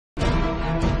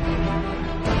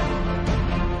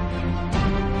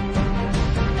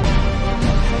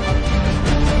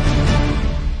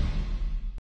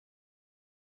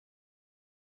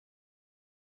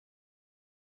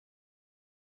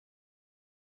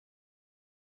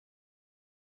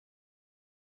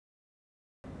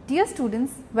Dear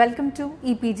students, welcome to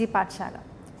EPG Pathshala.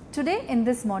 Today in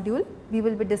this module, we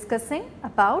will be discussing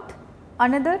about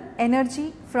another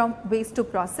energy from waste to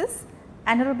process,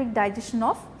 anaerobic digestion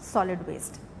of solid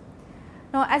waste.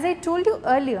 Now, as I told you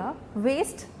earlier,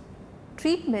 waste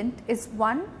treatment is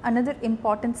another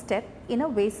important step in a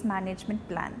waste management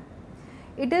plan.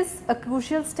 It is a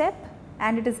crucial step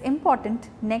and it is important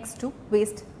next to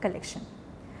waste collection.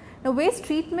 Now, waste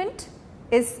treatment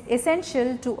is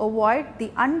essential to avoid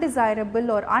the undesirable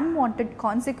or unwanted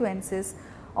consequences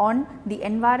on the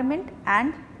environment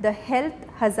and the health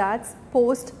hazards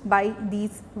posed by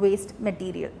these waste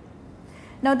material.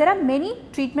 Now, there are many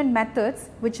treatment methods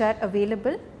which are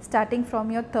available, starting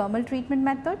from your thermal treatment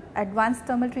method, advanced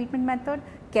thermal treatment method,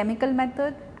 chemical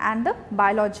method and the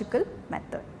biological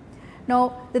method.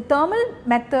 Now, the thermal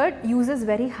method uses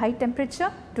very high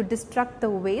temperature to destruct the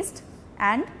waste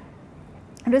and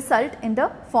result in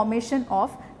the formation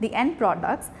of the end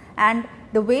products, and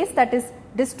the waste that is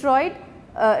destroyed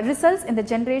results in the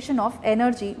generation of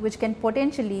energy which can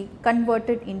potentially convert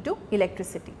it into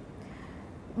electricity.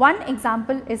 One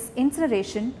example is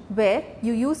incineration, where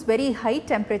you use very high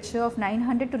temperature of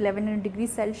 900 to 1100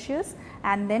 degrees Celsius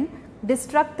and then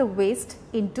destruct the waste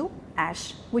into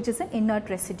ash, which is an inert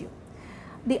residue.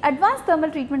 The advanced thermal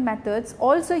treatment methods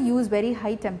also use very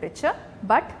high temperature,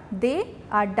 but they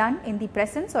are done in the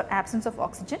presence or absence of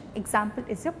oxygen. Example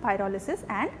is your pyrolysis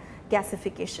and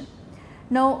gasification.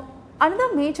 Now,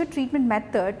 another major treatment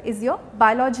method is your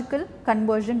biological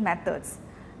conversion methods.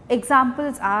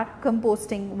 Examples are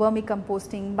composting,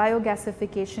 vermicomposting,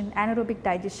 biogasification, anaerobic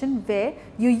digestion, where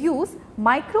you use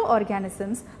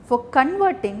microorganisms for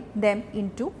converting them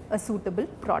into a suitable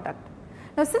product.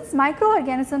 Now, since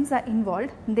microorganisms are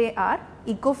involved, they are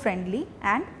eco-friendly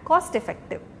and cost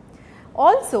effective.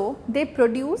 Also, they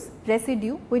produce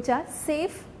residue which are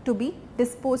safe to be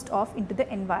disposed of into the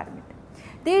environment.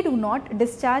 They do not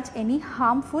discharge any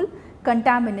harmful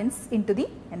contaminants into the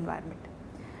environment.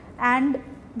 And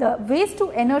the waste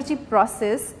to energy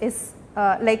process is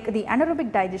like the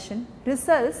anaerobic digestion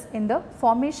results in the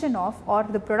formation of or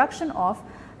the production of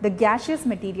the gaseous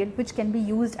material which can be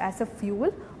used as a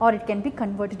fuel or it can be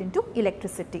converted into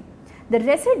electricity. The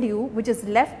residue which is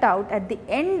left out at the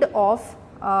end of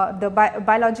the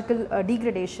biological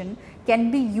degradation can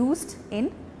be used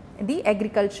in the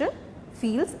agricultural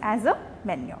fields as a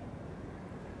manure.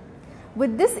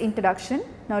 With this introduction,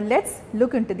 now let us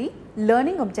look into the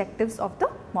learning objectives of the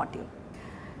module.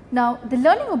 Now, the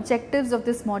learning objectives of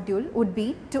this module would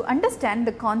be to understand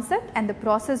the concept and the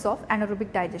process of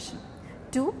anaerobic digestion.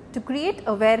 2. To create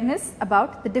awareness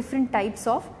about the different types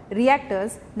of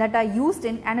reactors that are used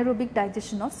in anaerobic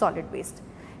digestion of solid waste.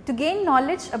 To gain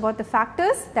knowledge about the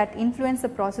factors that influence the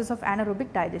process of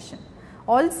anaerobic digestion.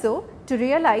 Also, to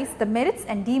realize the merits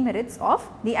and demerits of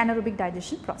the anaerobic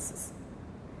digestion process.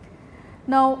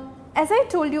 Now, as I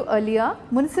told you earlier,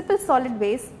 municipal solid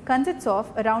waste consists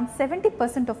of around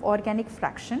 70% of organic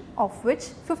fraction, of which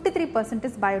 53%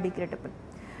 is biodegradable.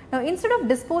 Now, instead of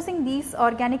disposing these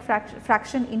organic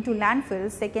fraction into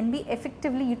landfills, they can be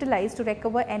effectively utilized to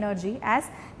recover energy, as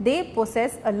they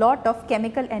possess a lot of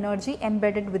chemical energy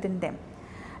embedded within them,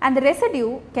 and the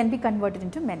residue can be converted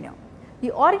into manure.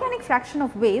 The organic fraction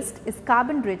of waste is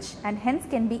carbon rich and hence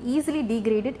can be easily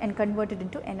degraded and converted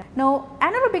into energy. Now,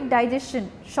 anaerobic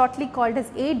digestion, shortly called as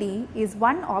AD, is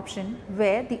one option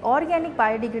where the organic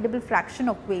biodegradable fraction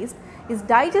of waste is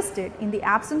digested in the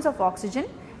absence of oxygen,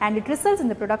 and it results in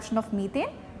the production of methane,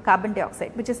 carbon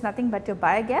dioxide, which is nothing but your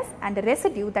biogas, and a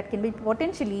residue that can be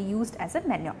potentially used as a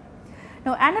manure.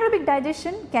 Now, anaerobic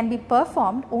digestion can be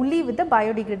performed only with the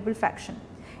biodegradable fraction.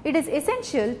 It is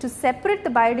essential to separate the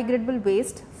biodegradable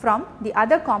waste from the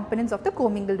other components of the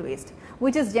commingled waste,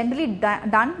 which is generally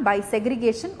done by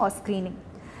segregation or screening.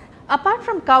 Apart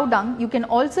from cow dung, you can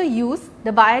also use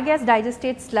the biogas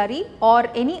digestate slurry or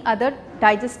any other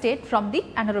digestate from the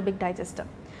anaerobic digester.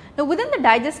 Now, within the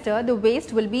digester, the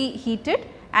waste will be heated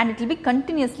and it will be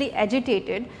continuously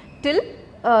agitated till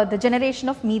the generation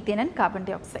of methane and carbon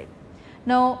dioxide.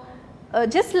 Now,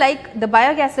 just like the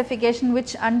biogasification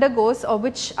which undergoes or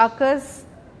which occurs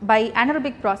by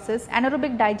anaerobic process,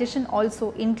 anaerobic digestion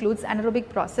also includes anaerobic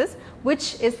process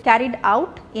which is carried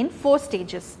out in 4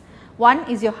 stages. One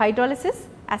is your hydrolysis,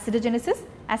 acidogenesis,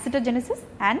 acetogenesis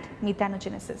and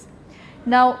methanogenesis.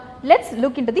 Now, let us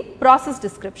look into the process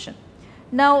description.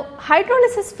 Now,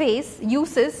 hydrolysis phase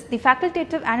uses the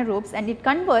facultative anaerobes and it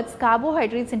converts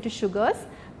carbohydrates into sugars,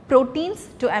 proteins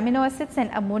to amino acids and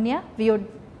ammonia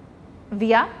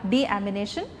via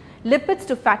deamination, lipids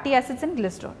to fatty acids and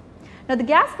glycerol. Now, the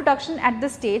gas production at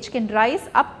this stage can rise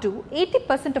up to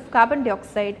 80% of carbon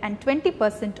dioxide and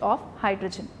 20% of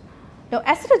hydrogen. Now,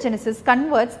 acidogenesis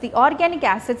converts the organic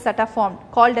acids that are formed,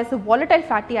 called as the volatile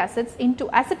fatty acids, into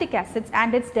acetic acids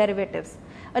and its derivatives.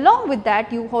 Along with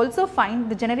that, you also find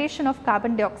the generation of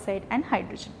carbon dioxide and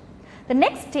hydrogen. The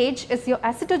next stage is your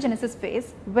acetogenesis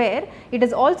phase, where it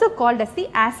is also called as the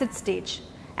acid stage,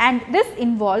 and this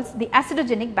involves the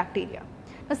acidogenic bacteria.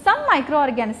 Now, some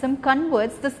microorganism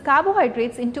converts this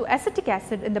carbohydrates into acetic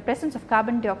acid in the presence of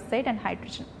carbon dioxide and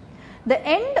hydrogen. The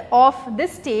end of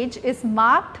this stage is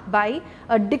marked by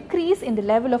a decrease in the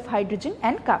level of hydrogen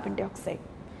and carbon dioxide.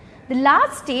 The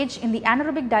last stage in the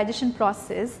anaerobic digestion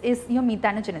process is your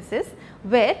methanogenesis,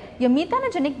 where your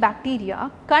methanogenic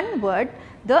bacteria convert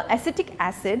the acetic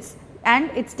acids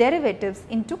and its derivatives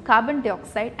into carbon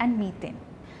dioxide and methane.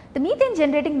 The methane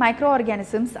generating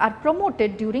microorganisms are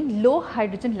promoted during low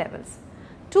hydrogen levels.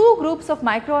 Two groups of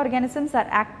microorganisms are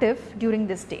active during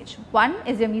this stage. One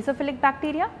is your mesophilic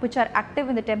bacteria, which are active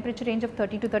in the temperature range of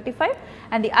 30 to 35,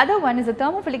 and the other one is the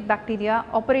thermophilic bacteria,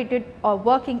 operated or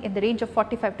working in the range of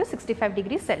 45 to 65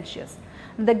 degrees Celsius.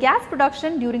 The gas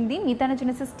production during the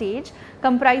methanogenesis stage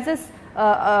comprises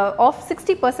of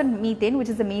 60% methane, which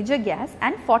is a major gas,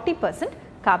 and 40%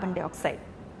 carbon dioxide.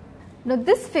 Now,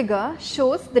 this figure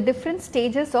shows the different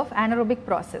stages of anaerobic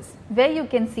process, where you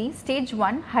can see stage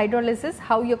 1 hydrolysis,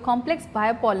 how your complex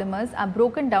biopolymers are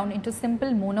broken down into simple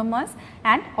monomers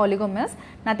and oligomers,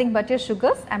 nothing but your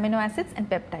sugars, amino acids and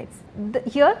peptides.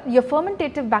 Here your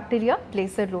fermentative bacteria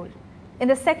plays a role. In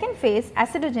the second phase,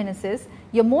 acidogenesis,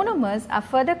 your monomers are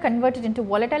further converted into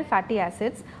volatile fatty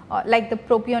acids like the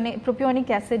propionic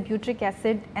acid, butyric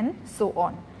acid and so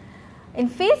on. In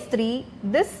phase 3,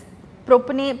 this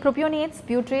propionates,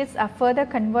 butyrates are further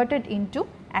converted into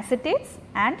acetates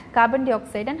and carbon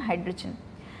dioxide and hydrogen.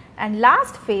 And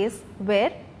last phase,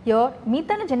 where your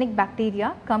methanogenic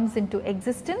bacteria comes into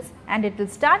existence and it will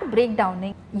start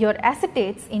breakdowning your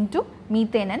acetates into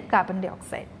methane and carbon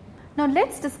dioxide. Now, let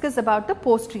us discuss about the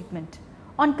post treatment.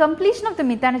 On completion of the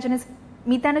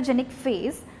methanogenic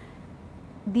phase,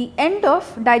 the end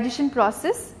of digestion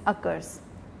process occurs.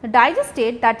 The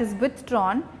digestate that is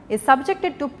withdrawn is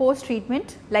subjected to post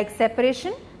treatment like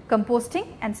separation, composting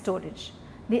and storage.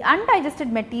 The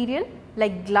undigested material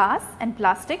like glass and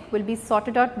plastic will be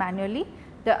sorted out manually.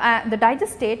 The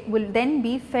digestate will then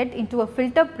be fed into a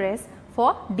filter press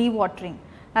for dewatering,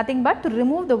 nothing but to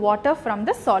remove the water from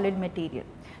the solid material.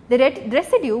 The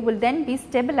residue will then be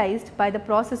stabilized by the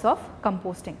process of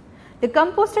composting. The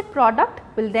composted product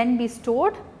will then be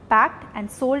stored, packed and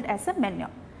sold as a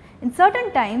manure. In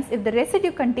certain times, if the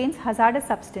residue contains hazardous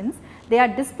substance, they are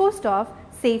disposed of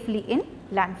safely in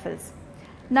landfills.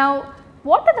 Now,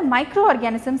 what are the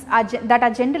microorganisms that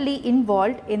are generally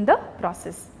involved in the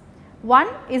process? One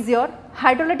is your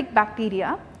hydrolytic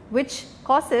bacteria, which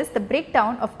causes the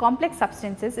breakdown of complex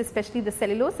substances, especially the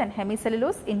cellulose and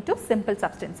hemicellulose, into simple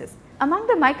substances. Among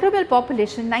the microbial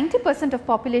population, 90% of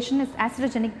population is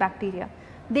acidogenic bacteria.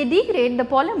 They degrade the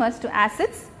polymers to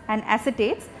acids and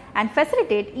acetates and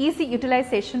facilitate easy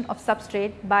utilization of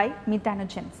substrate by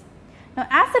methanogens. Now,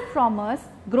 acid formers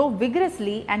grow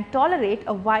vigorously and tolerate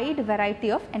a wide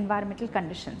variety of environmental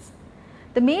conditions.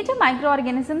 The major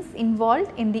microorganisms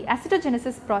involved in the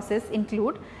acidogenesis process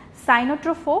include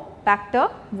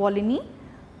Cyanotrophobacter volini,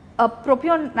 a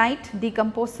propionite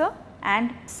decomposer,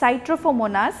 and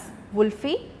Cytrophomonas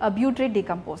wolffi, a butyrate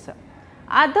decomposer.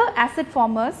 Other acid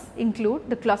formers include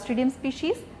the Clostridium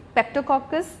species,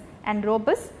 Pectococcus and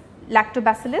robus,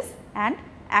 Lactobacillus and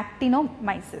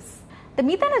Actinomyces. The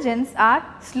methanogens are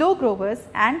slow growers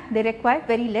and they require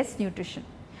very less nutrition.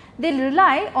 They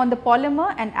rely on the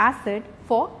polymer and acid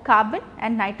for carbon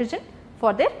and nitrogen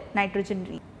for their nitrogen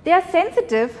needs. They are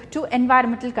sensitive to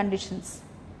environmental conditions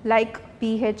like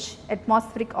pH,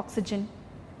 atmospheric oxygen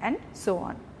and so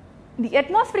on. The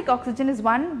atmospheric oxygen is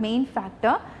one main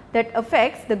factor that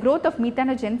affects the growth of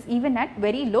methanogens even at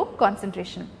very low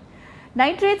concentration.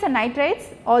 Nitrates and nitrites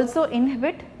also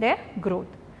inhibit their growth.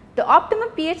 The optimum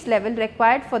pH level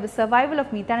required for the survival of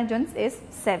methanogens is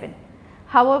 7.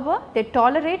 However, they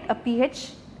tolerate a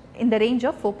pH in the range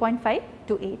of 4.5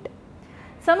 to 8.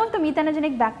 Some of the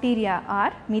methanogenic bacteria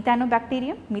are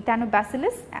Methanobacterium,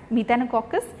 Methanobacillus,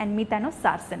 Methanococcus and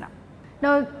Methanosarcina.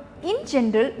 Now, in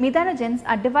general, methanogens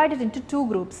are divided into two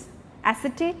groups,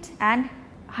 acetate and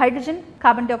hydrogen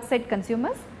carbon dioxide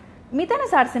consumers.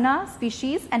 Methanosarcina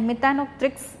species and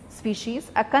Methanothrix species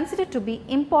are considered to be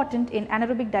important in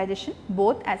anaerobic digestion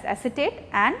both as acetate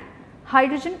and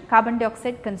hydrogen carbon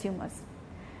dioxide consumers.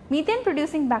 Methane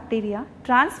producing bacteria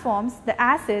transforms the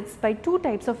acids by two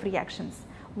types of reactions.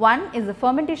 One is the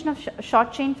fermentation of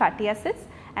short chain fatty acids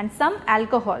and some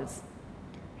alcohols,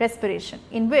 respiration,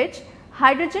 in which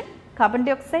hydrogen carbon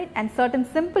dioxide and certain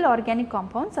simple organic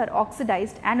compounds are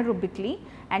oxidized anaerobically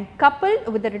and coupled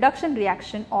with the reduction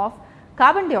reaction of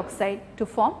carbon dioxide to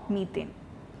form methane.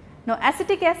 Now,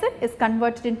 acetic acid is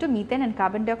converted into methane and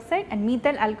carbon dioxide, and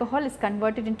methyl alcohol is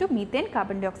converted into methane,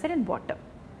 carbon dioxide and water.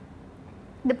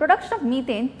 The production of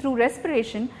methane through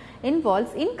respiration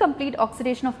involves incomplete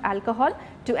oxidation of alcohol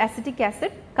to acetic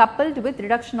acid coupled with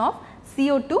reduction of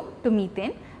CO2 to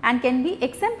methane, and can be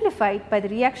exemplified by the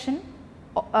reaction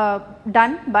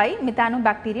done by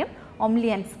Methanobacterium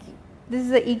omelianski. This is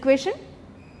the equation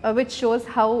which shows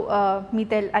how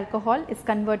methyl alcohol is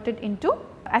converted into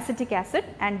acetic acid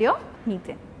and your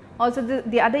methane. Also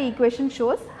the other equation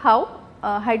shows how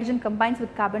hydrogen combines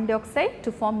with carbon dioxide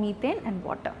to form methane and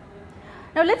water.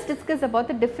 Now, let us discuss about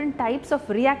the different types of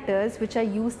reactors which are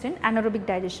used in anaerobic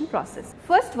digestion process.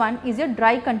 First one is your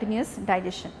dry continuous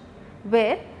digestion,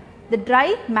 where the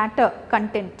dry matter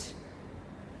content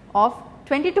of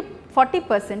 20 to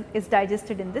 40% is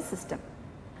digested in this system.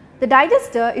 The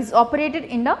digester is operated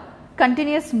in a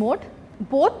continuous mode.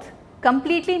 Both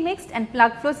completely mixed and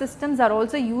plug flow systems are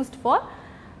also used for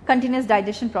continuous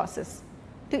digestion process.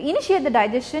 To initiate the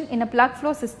digestion in a plug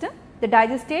flow system, the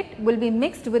digestate will be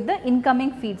mixed with the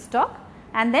incoming feedstock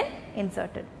and then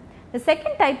inserted. The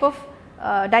second type of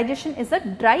digestion is a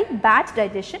dry batch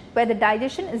digestion, where the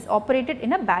digestion is operated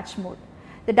in a batch mode.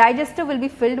 The digester will be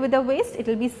filled with the waste, it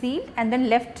will be sealed and then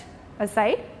left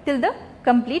aside till the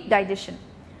complete digestion.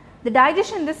 The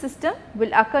digestion in this system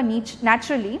will occur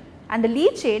naturally, and the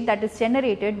leachate that is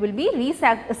generated will be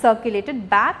recirculated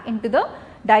back into the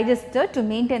digester to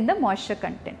maintain the moisture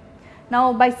content.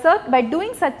 Now, by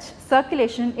doing such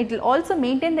circulation, it will also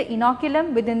maintain the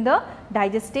inoculum within the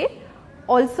digestate.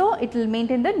 Also, it will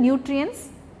maintain the nutrients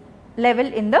level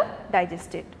in the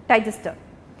digester.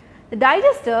 The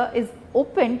digester is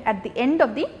opened at the end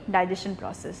of the digestion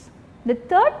process. The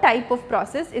third type of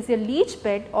process is a leach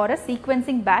bed or a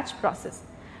sequencing batch process.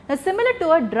 Now, similar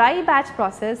to a dry batch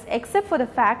process, except for the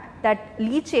fact that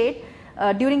leachate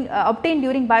obtained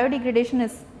during biodegradation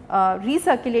is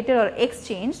recirculated or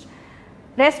exchanged,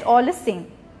 rest all is same.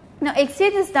 Now,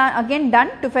 exchange is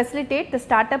done to facilitate the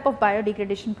startup of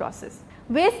biodegradation process.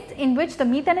 Waste in which the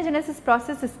methanogenesis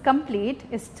process is complete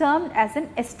is termed as an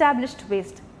established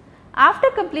waste. After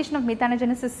completion of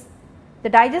methanogenesis, the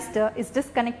digester is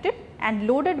disconnected and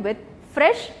loaded with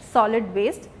fresh solid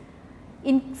waste.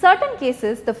 In certain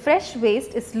cases, the fresh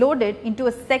waste is loaded into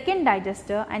a second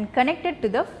digester and connected to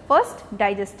the first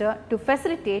digester to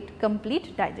facilitate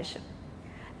complete digestion.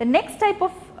 The next type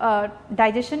of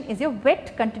digestion is your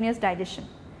wet continuous digestion.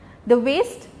 The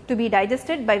waste to be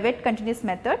digested by wet continuous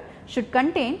method should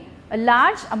contain a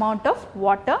large amount of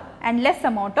water and less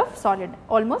amount of solid,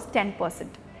 almost 10%.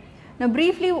 Now,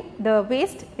 briefly, the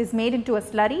waste is made into a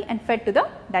slurry and fed to the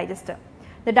digester.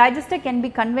 The digester can be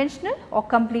conventional or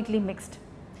completely mixed.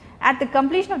 At the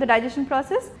completion of the digestion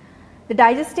process, the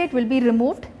digestate will be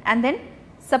removed and then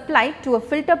supplied to a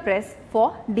filter press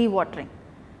for dewatering.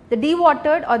 The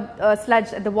dewatered or sludge,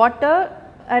 the water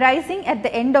arising at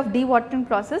the end of dewatering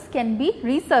process can be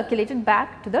recirculated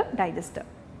back to the digester.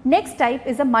 Next type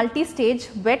is a multi-stage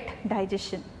wet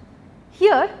digestion.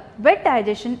 Here, wet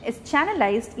digestion is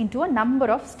channelized into a number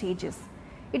of stages.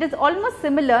 It is almost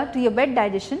similar to a wet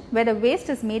digestion, where the waste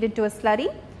is made into a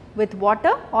slurry with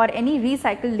water or any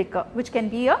recycled liquor, which can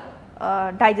be a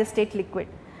digestate liquid.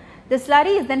 The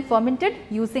slurry is then fermented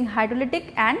using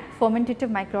hydrolytic and fermentative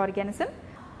microorganism.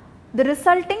 The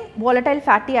resulting volatile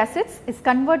fatty acids is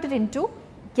converted into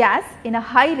gas in a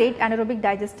high rate anaerobic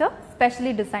digester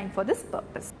specially designed for this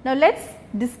purpose. Now, let us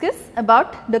discuss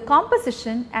about the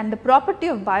composition and the property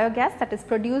of biogas that is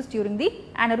produced during the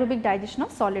anaerobic digestion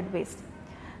of solid waste.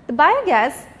 The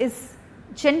biogas is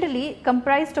generally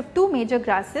comprised of two major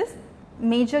gases.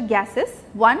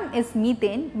 One is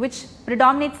methane, which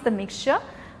predominates the mixture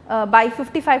by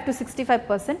 55 to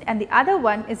 65%, and the other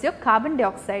one is your carbon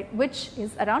dioxide, which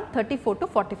is around 34 to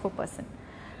 44%.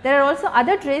 There are also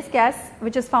other trace gas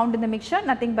which is found in the mixture,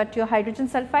 nothing but your hydrogen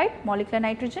sulfide, molecular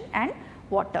nitrogen and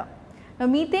water. Now,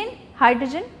 methane,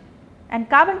 hydrogen and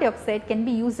carbon dioxide can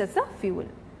be used as a fuel.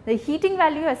 The heating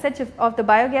value as such of the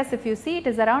biogas, if you see, it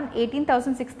is around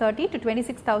 18,630 to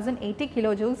 26,080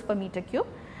 kilojoules per meter cube,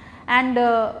 and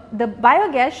the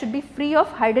biogas should be free of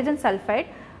hydrogen sulfide,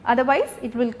 otherwise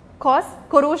it will cause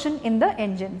corrosion in the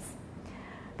engines.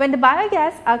 When the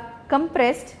biogas are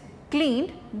compressed,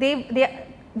 cleaned,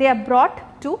 they are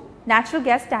brought to natural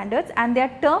gas standards and they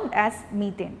are termed as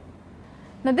methane.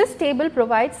 Now, this table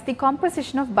provides the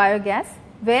composition of biogas,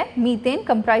 where methane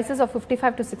comprises of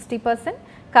 55 to 60%,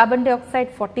 carbon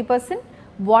dioxide 40%,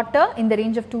 water in the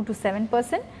range of 2 to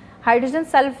 7%, Hydrogen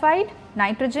sulfide,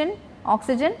 nitrogen,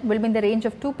 oxygen will be in the range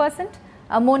of 2%,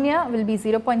 ammonia will be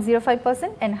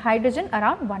 0.05% and hydrogen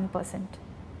around 1%.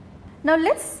 Now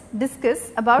let us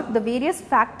discuss about the various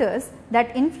factors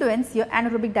that influence your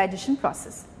anaerobic digestion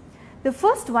process. The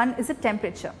first one is the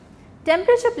temperature.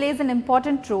 Temperature plays an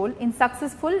important role in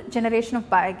successful generation of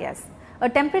biogas. A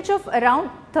temperature of around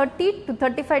 30 to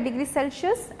 35 degrees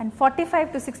Celsius and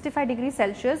 45 to 65 degrees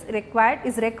Celsius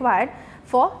is required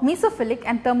for mesophilic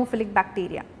and thermophilic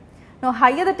bacteria. Now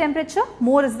higher the temperature,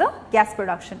 more is the gas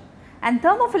production, and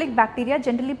thermophilic bacteria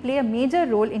generally play a major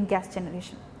role in gas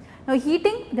generation. Now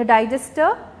heating the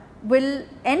digester will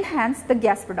enhance the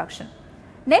gas production.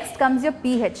 Next comes your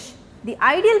pH. The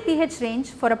ideal pH range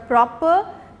for a proper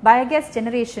biogas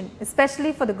generation,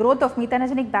 especially for the growth of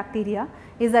methanogenic bacteria,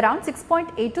 is around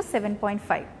 6.8 to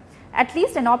 7.5. At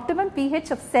least an optimum pH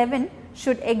of 7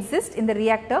 should exist in the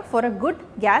reactor for a good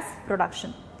gas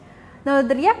production. Now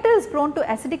the reactor is prone to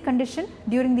acidic condition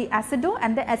during the acido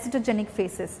and the acetogenic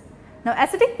phases. Now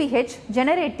acidic pH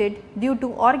generated due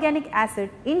to organic acid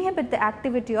inhibit the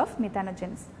activity of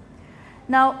methanogens.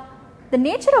 Now the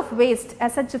nature of waste,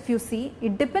 as such, if you see,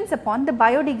 it depends upon the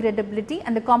biodegradability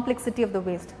and the complexity of the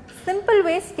waste. Simple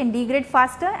waste can degrade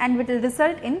faster and it will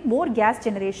result in more gas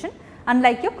generation,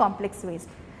 unlike your complex waste.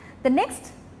 The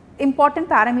next important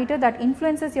parameter that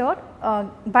influences your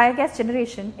biogas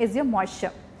generation is your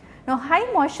moisture. Now high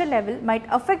moisture level might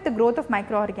affect the growth of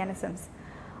microorganisms.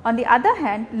 On the other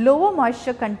hand, lower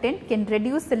moisture content can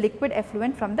reduce the liquid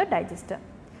effluent from the digester.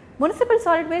 Municipal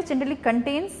solid waste generally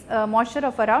contains moisture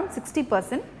of around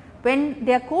 60%. When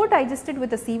they are co-digested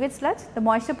with the sewage sludge, the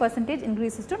moisture percentage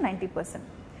increases to 90%.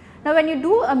 Now when you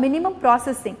do a minimum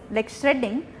processing like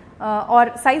shredding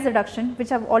or size reduction,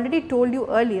 which I have already told you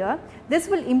earlier, this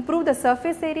will improve the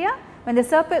surface area. When the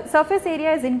surface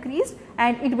area is increased,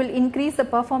 and it will increase the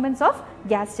performance of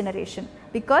gas generation,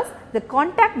 because the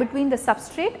contact between the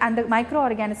substrate and the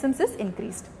microorganisms is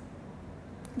increased.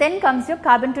 Then comes your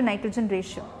carbon to nitrogen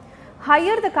ratio.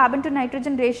 Higher the carbon to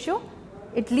nitrogen ratio,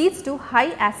 it leads to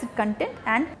high acid content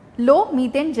and low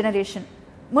methane generation.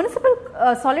 Municipal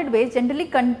solid waste generally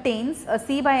contains a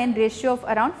C/N ratio of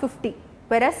around 50,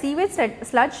 whereas sewage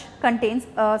sludge contains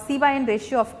a C/N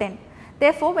ratio of 10.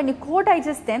 Therefore, when you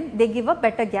co-digest them, they give a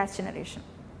better gas generation.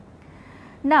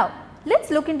 Now, let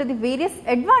us look into the various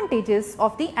advantages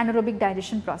of the anaerobic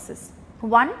digestion process.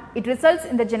 One, it results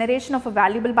in the generation of a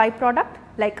valuable byproduct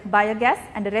like biogas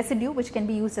and a residue which can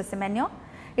be used as a manure.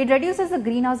 It reduces the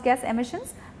greenhouse gas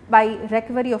emissions by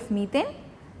recovery of methane.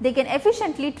 They can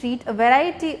efficiently treat a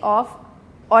variety of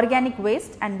organic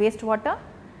waste and wastewater.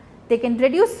 They can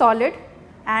reduce solid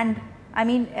and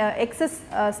excess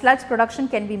sludge production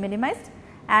can be minimized,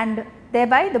 and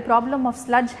thereby the problem of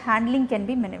sludge handling can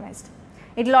be minimized.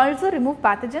 It will also remove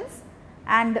pathogens,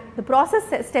 and the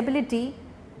process stability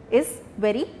is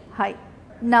very high.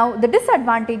 Now the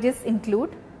disadvantages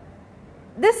include,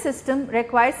 this system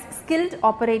requires skilled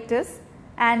operators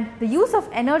and the use of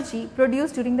energy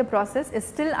produced during the process is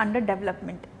still under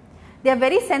development. They are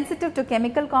very sensitive to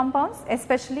chemical compounds,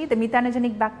 especially the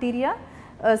methanogenic bacteria.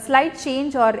 A slight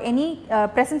change or any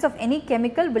presence of any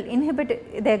chemical will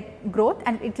inhibit their growth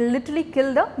and it will literally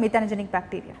kill the methanogenic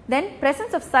bacteria. Then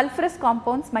presence of sulfurous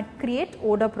compounds might create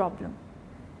odor problem.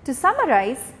 To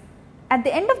summarize, at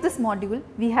the end of this module,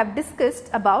 we have discussed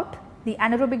about the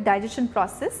anaerobic digestion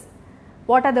process.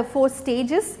 What are the 4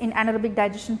 stages in anaerobic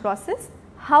digestion process?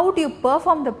 How do you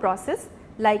perform the process,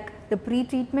 like the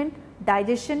pre-treatment,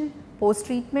 digestion,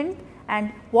 post-treatment,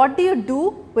 and what do you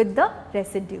do with the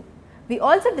residue? We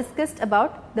also discussed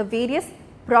about the various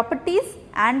properties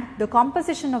and the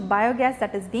composition of biogas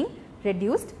that is being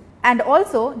reduced, and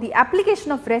also the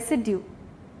application of residue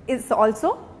is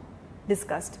also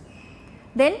discussed.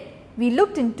 Then we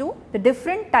looked into the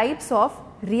different types of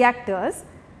reactors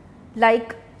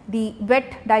like the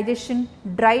wet digestion,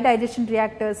 dry digestion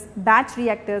reactors, batch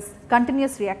reactors,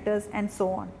 continuous reactors and so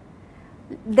on.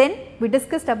 Then we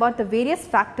discussed about the various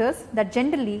factors that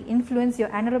generally influence your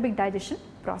anaerobic digestion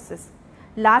process.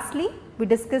 Lastly, we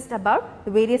discussed about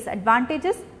the various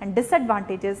advantages and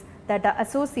disadvantages that are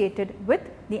associated with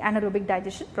the anaerobic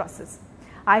digestion process.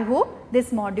 I hope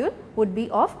this module would be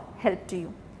of help to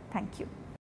you. Thank you.